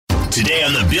Today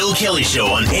on The Bill Kelly Show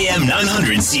on AM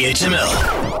 900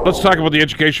 CHML. Let's talk about the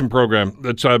education program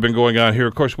that's been going on here.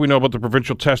 Of course, we know about the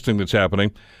provincial testing that's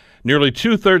happening. Nearly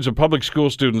two-thirds of public school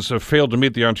students have failed to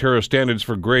meet the Ontario standards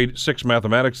for grade 6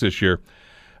 mathematics this year.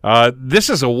 This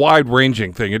is a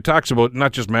wide-ranging thing. It talks about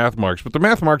not just math marks, but the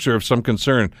math marks are of some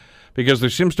concern because there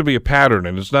seems to be a pattern,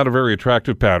 and it's not a very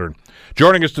attractive pattern.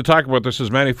 Joining us to talk about this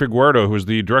is Manny Figueroa, who is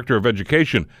the Director of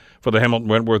Education for the Hamilton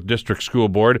Wentworth District School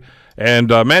Board. And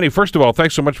Manny, first of all,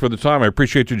 thanks so much for the time. I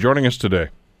appreciate you joining us today.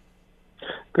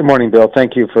 Good morning, Bill.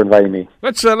 Thank you for inviting me.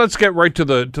 Let's get right to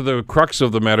the crux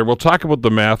of the matter. We'll talk about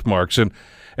the math marks, and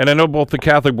I know both the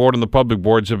Catholic Board and the public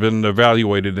boards have been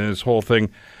evaluated in this whole thing.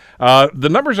 The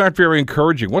numbers aren't very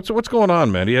encouraging. What's going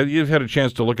on, man? You've had a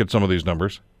chance to look at some of these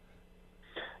numbers.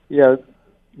 Yeah,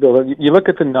 Bill. You look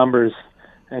at the numbers,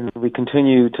 and we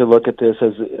continue to look at this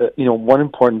as one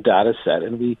important data set,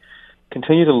 and we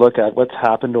continue to look at what's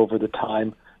happened over the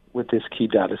time with this key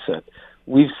data set.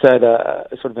 We've set a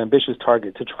sort of ambitious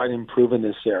target to try to improve in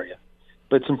this area,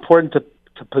 but it's important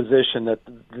to position that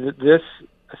this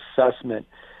assessment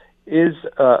is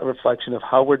a reflection of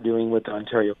how we're doing with the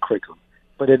Ontario curriculum,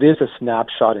 but it is a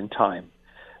snapshot in time.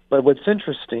 But what's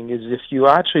interesting is if you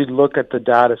actually look at the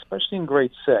data, especially in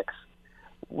grade 6,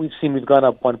 we've gone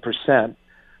up 1%,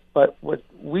 but what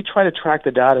we try to track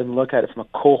the data and look at it from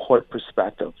a cohort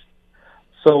perspective.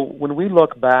 So when we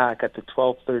look back at the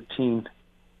 12-13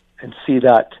 and see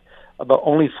that about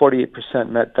only 48%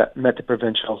 met the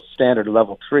provincial standard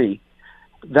level 3,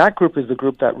 that group is the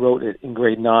group that wrote it in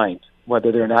grade 9,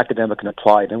 whether they're an academic and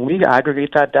applied. And we aggregate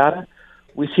that data,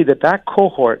 we see that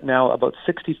cohort now, about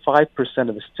 65%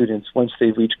 of the students, once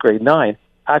they reach grade 9,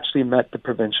 actually met the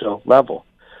provincial level.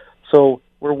 So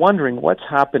we're wondering what's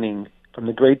happening from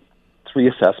the grade 3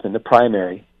 assessment, the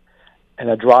primary, and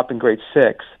a drop in grade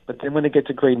 6. But then when they get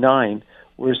to grade 9,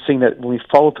 we're seeing that when we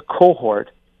follow the cohort,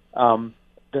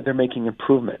 that they're making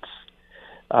improvements.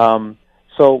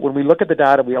 So when we look at the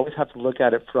data, we always have to look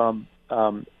at it from,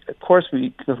 of course,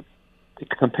 we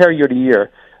compare year to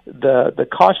year. The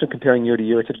caution of comparing year to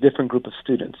year, it's a different group of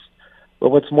students. But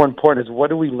what's more important is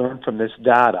what do we learn from this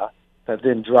data that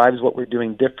then drives what we're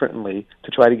doing differently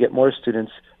to try to get more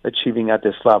students achieving at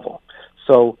this level.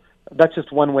 So that's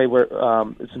just one way where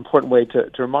it's an important way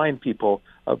to remind people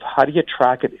of how do you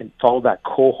track it and follow that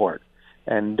cohort.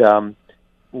 And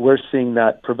we're seeing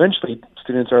that provincially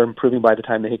students are improving by the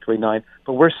time they hit grade 9,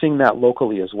 but we're seeing that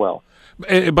locally as well.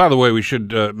 And by the way, we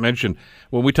should mention,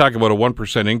 when we talk about a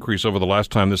 1% increase over the last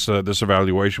time this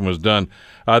evaluation was done,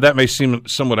 that may seem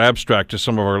somewhat abstract to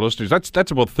some of our listeners.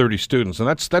 That's about 30 students, and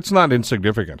that's not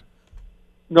insignificant.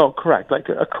 No, correct. Like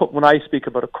when I speak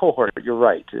about a cohort, you're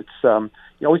right. It's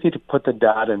you always need to put the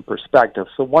data in perspective.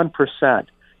 So 1%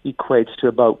 equates to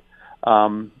about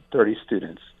 30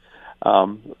 students.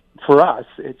 For us,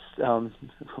 it's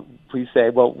we say,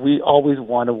 well, we always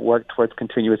want to work towards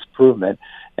continuous improvement.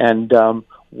 And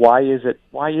why is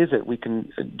it we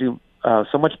can do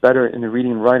so much better in the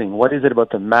reading and writing? What is it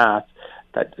about the math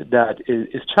that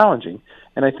is challenging?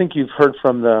 And I think you've heard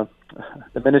from the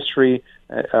ministry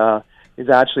is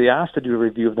actually asked to do a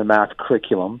review of the math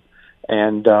curriculum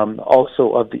and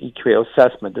also of the EQAO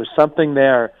assessment. There's something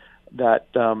there that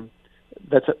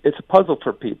it's a puzzle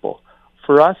for people.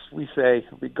 For us, we say,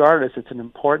 regardless, it's an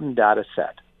important data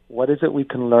set. What is it we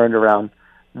can learn around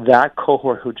that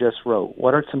cohort who just wrote?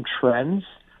 What are some trends,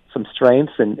 some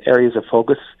strengths, and areas of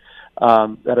focus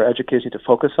that our educators need to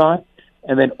focus on?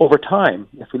 And then over time,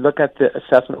 if we look at the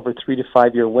assessment over a 3 to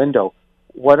 5 year window,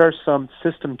 what are some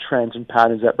system trends and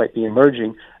patterns that might be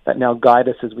emerging that now guide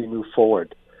us as we move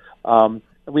forward?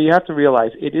 We have to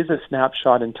realize it is a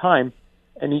snapshot in time,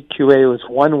 and EQA is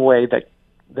one way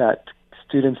that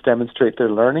students demonstrate their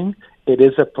learning. It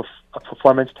is a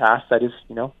performance task that is,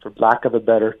 for lack of a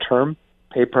better term,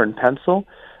 paper and pencil.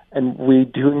 And we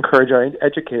do encourage our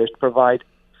educators to provide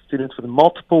students with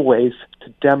multiple ways to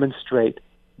demonstrate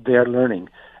their learning,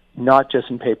 not just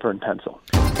in paper and pencil.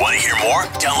 Want to hear more?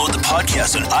 Download the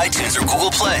podcast on iTunes or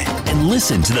Google Play and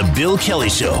listen to The Bill Kelly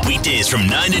Show weekdays from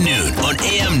 9 to noon on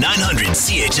AM 900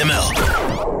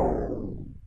 CHML.